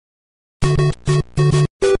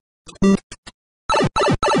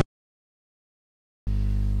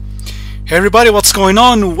Hey everybody, what's going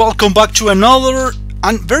on? Welcome back to another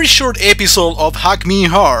and very short episode of Hack Me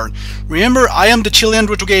Hard. Remember, I am the Chilean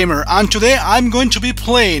Retro Gamer, and today I'm going to be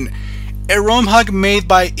playing a ROM hack made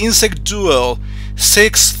by Insectduel,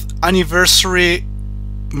 6th anniversary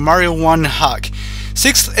Mario 1 hack.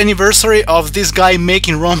 6th anniversary of this guy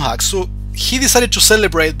making ROM hacks, so he decided to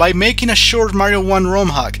celebrate by making a short Mario 1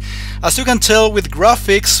 ROM hack, as you can tell with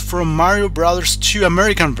graphics from Mario Bros. 2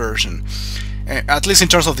 American version. At least in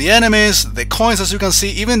terms of the enemies, the coins, as you can see,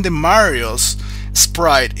 even the Mario's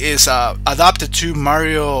sprite is adapted to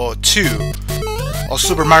Mario 2, or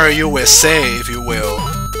Super Mario USA, if you will.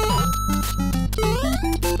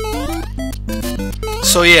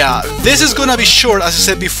 So yeah, this is gonna be short, as I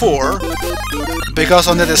said before, because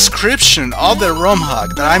on the description of the ROM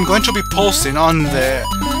hack that I'm going to be posting on the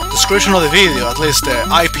description of the video, at least the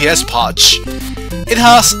IPS patch, it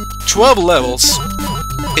has 12 levels.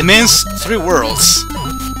 It means 3 worlds.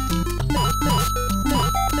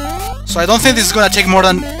 So I don't think this is gonna take more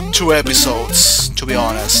than 2 episodes, to be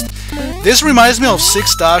honest. This reminds me of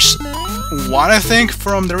 6-1, I think,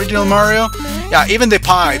 from the original Mario. Yeah, even the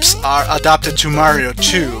pipes are adapted to Mario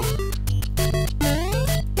 2,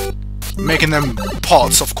 making them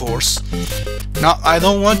pots, of course. Now, I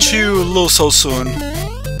don't want to lose so soon.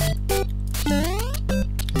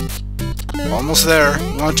 Almost there.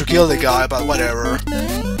 Want to kill the guy, but whatever.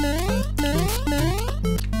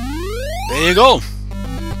 There you go.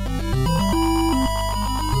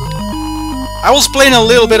 I was playing a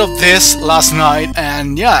little bit of this last night,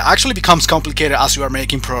 and yeah, it actually becomes complicated as you are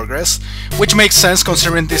making progress, which makes sense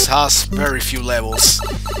considering this has very few levels.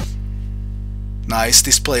 Nice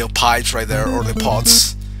display of pipes right there, or the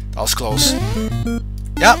pots. That was close.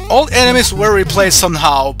 Yeah, all enemies were replaced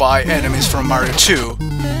somehow by enemies from Mario 2.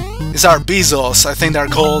 These are Bezos, I think they're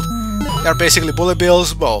called. They're basically bullet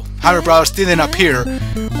bills. Well, Hammer Bros didn't appear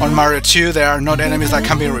on Mario 2, they are not enemies that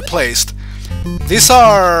can be replaced. These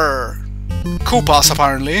are Koopas,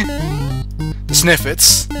 apparently. The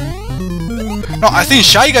Sniffits. No, I think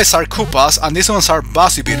Shy Guys are Koopas, and these ones are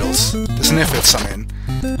Bossy Beetles. The Sniffits, I mean.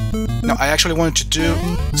 No, I actually wanted to do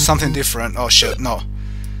something different. Oh shit, no.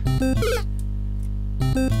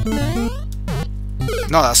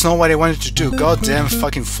 No, that's not what I wanted to do. Goddamn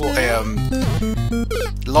fucking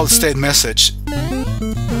load state message.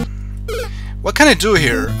 What can I do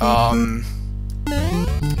here?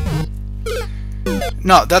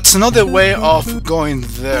 No, that's not the way of going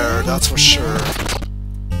there, that's for sure.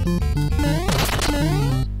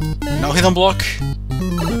 No hidden block?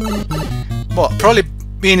 Well, probably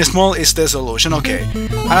being small is the solution, okay.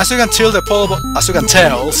 And as you can tell, as you can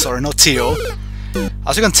tell,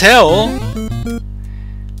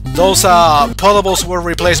 those potables were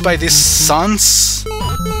replaced by these suns.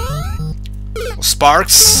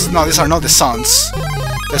 Sparks? No, these are not the suns.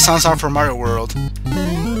 The suns are from Mario World.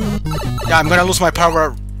 Yeah, I'm gonna lose my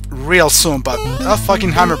power real soon, but that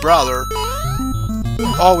fucking Hammer brother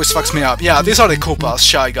always fucks me up. Yeah, these are the Koopas,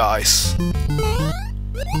 Shy Guys.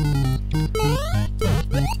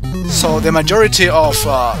 So the majority of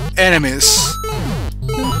enemies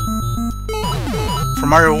from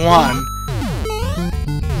Mario 1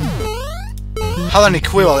 had an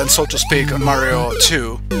equivalent, so to speak, on Mario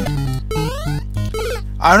 2.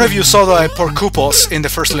 I don't know if you saw the poor Koopas in the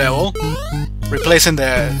first level, replacing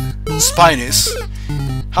the Spinies.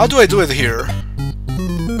 How do I do it here?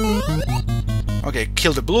 Okay,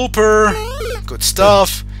 kill the blooper. Good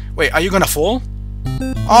stuff. Wait, are you gonna fall?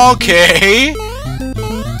 Okay!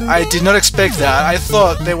 I did not expect that. I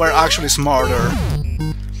thought they were actually smarter.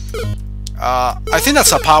 I think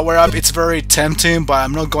that's a power-up. It's very tempting, but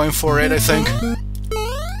I'm not going for it, I think.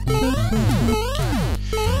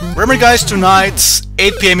 Remember guys, tonight,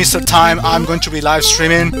 8 PM Eastern Time, I'm going to be live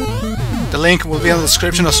streaming. The link will be in the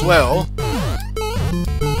description as well.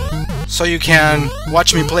 So you can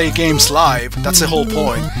watch me play games live, that's the whole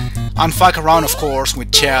point. And fuck around, of course,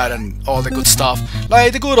 with chat and all the good stuff.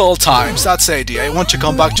 Like the good old times, that's the idea. I want to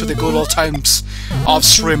come back to the good old times of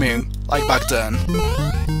streaming, like back then.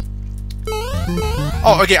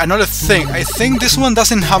 Oh, okay, another thing. I think this one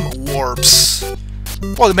doesn't have warps.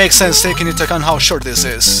 Well, it makes sense taking into account how short this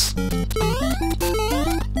is.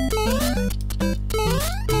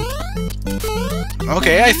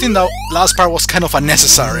 Okay, I think that last part was kind of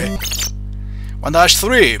unnecessary.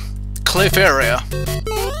 1-3, cliff area.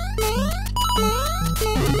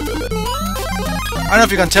 I don't know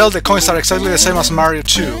if you can tell, the coins are exactly the same as Mario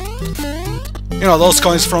 2. You know, those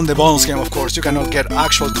coins from the bonus game, of course. You cannot get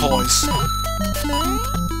actual coins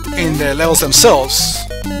in the levels themselves,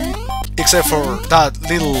 except for that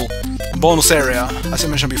little bonus area, as I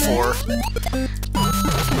mentioned before.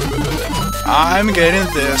 I'm getting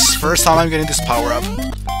this. First time I'm getting this power-up.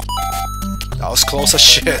 That was close as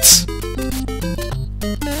shit.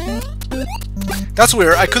 That's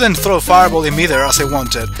weird, I couldn't throw a fireball in midair as I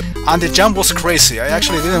wanted. And the jump was crazy. I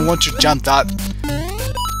actually didn't want to jump that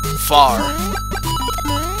far.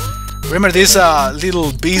 Remember these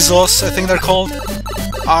little Bezos, I think they're called,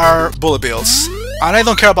 are bullet bills. And I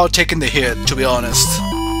don't care about taking the hit, to be honest.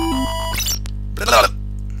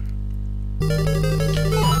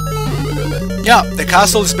 Yeah, the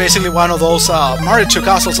castle is basically one of those Mario 2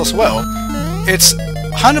 castles as well. It's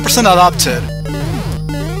 100% adapted.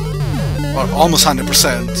 Or almost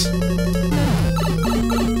 100%.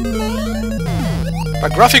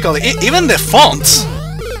 But graphically, even the font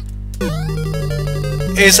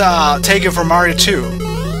is taken from Mario 2.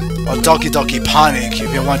 Or Doki Doki Panic,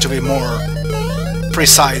 if you want to be more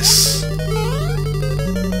precise.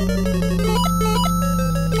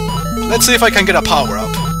 Let's see if I can get a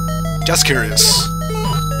power-up. Just curious.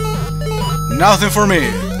 Nothing for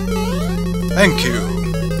me. Thank you.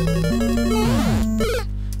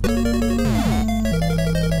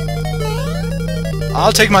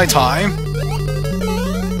 I'll take my time.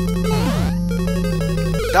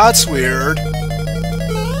 That's weird.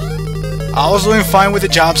 I was doing fine with the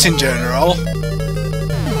jumps in general.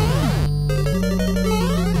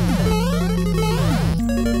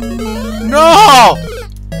 No!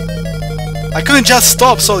 I couldn't just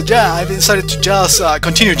stop, so yeah, I decided to just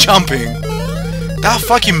continue jumping. That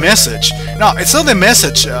fucking message. No, it's not the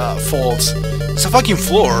message fault. It's a fucking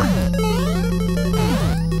floor.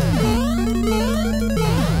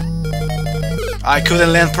 I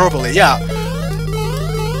couldn't land properly, yeah.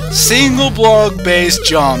 Single block based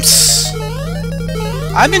jumps.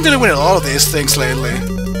 I've been dealing with a lot of these things lately.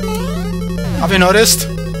 Have you noticed?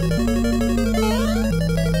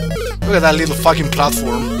 Look at that little fucking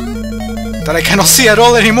platform that I cannot see at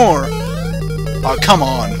all anymore. Oh, come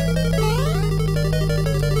on.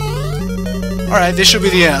 Alright, this should be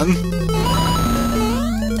the end.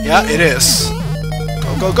 Yeah, it is.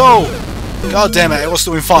 Go, go, go! God damn it, I was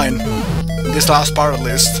doing fine. In this last part at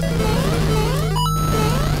least.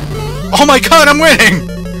 Oh my god, I'm winning!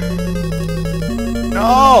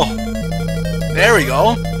 No! There we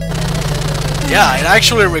go. Yeah, it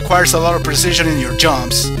actually requires a lot of precision in your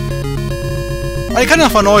jumps. It kind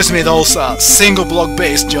of annoys me, those single block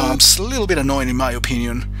based jumps. A little bit annoying in my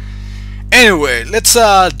opinion. Anyway, let's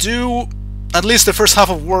do at least the first half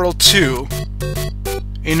of World 2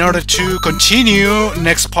 in order to continue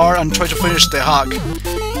next part and try to finish the hack.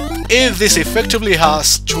 If this effectively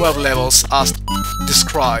has 12 levels as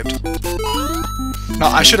described. Now,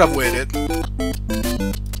 I should have waited.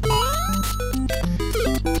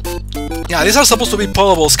 Yeah, these are supposed to be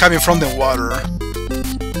potables coming from the water.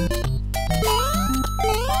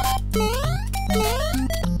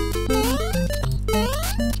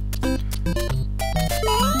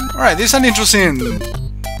 Alright, this is an interesting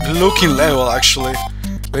looking level actually.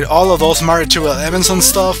 With all of those Mario 2 elements and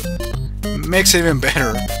stuff, makes it even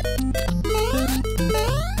better.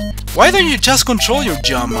 Why don't you just control your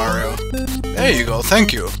jump, Mario? There you go,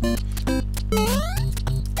 thank you.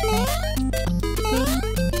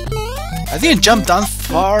 I didn't jump that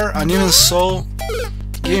far, and even so,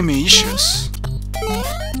 gave me issues.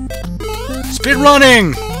 Speed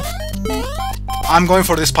running! I'm going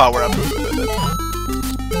for this power up.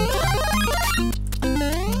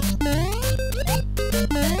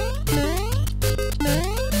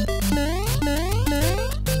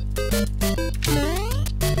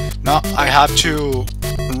 Now I have to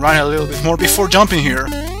run a little bit more before jumping here.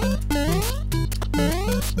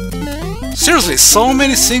 Seriously, so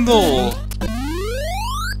many single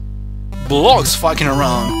blocks fucking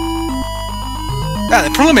around. Yeah,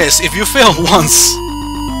 the problem is, if you fail once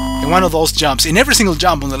in one of those jumps, in every single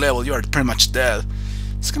jump on the level, you are pretty much dead.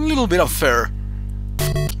 It's kind of a little bit unfair.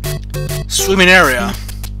 Swimming area.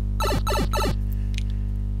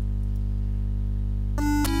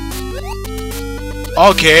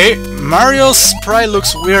 Okay, Mario's sprite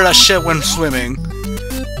looks weird as shit when swimming.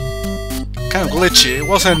 Kind of glitchy, it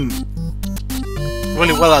wasn't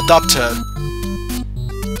really well adapted.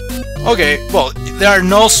 Okay, well, there are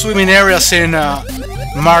no swimming areas in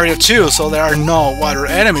Mario 2, so there are no water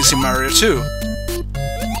enemies in Mario 2.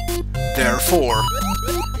 Therefore...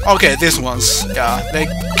 Okay, these ones, yeah, they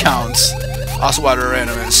count as water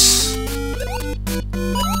enemies.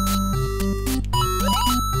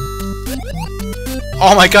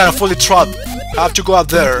 Oh my god, I'm fully trapped. I have to go up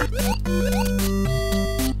there.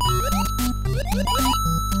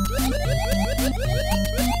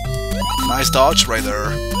 Nice dodge right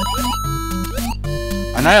there.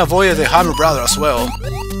 And I avoided the Hammer Brother as well.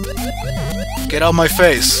 Get out of my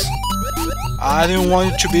face. I didn't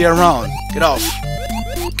want you to be around. Get off.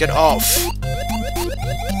 Get off.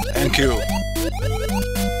 Thank you.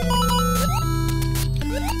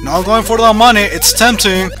 Not going for the money. It's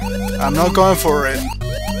tempting. I'm not going for it.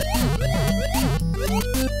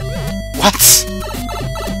 What?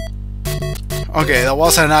 Okay, that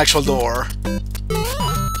wasn't an actual door.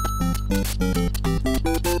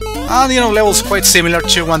 And, you know, level's quite similar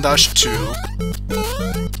to 1-2.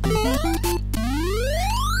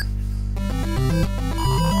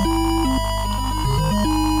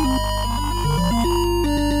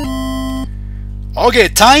 Okay,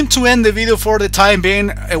 time to end the video for the time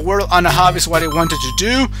being. A world and a half is what I wanted to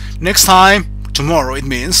do. Next time, tomorrow it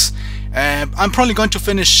means, I'm probably going to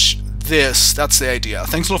finish this. That's the idea.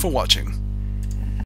 Thanks a lot for watching.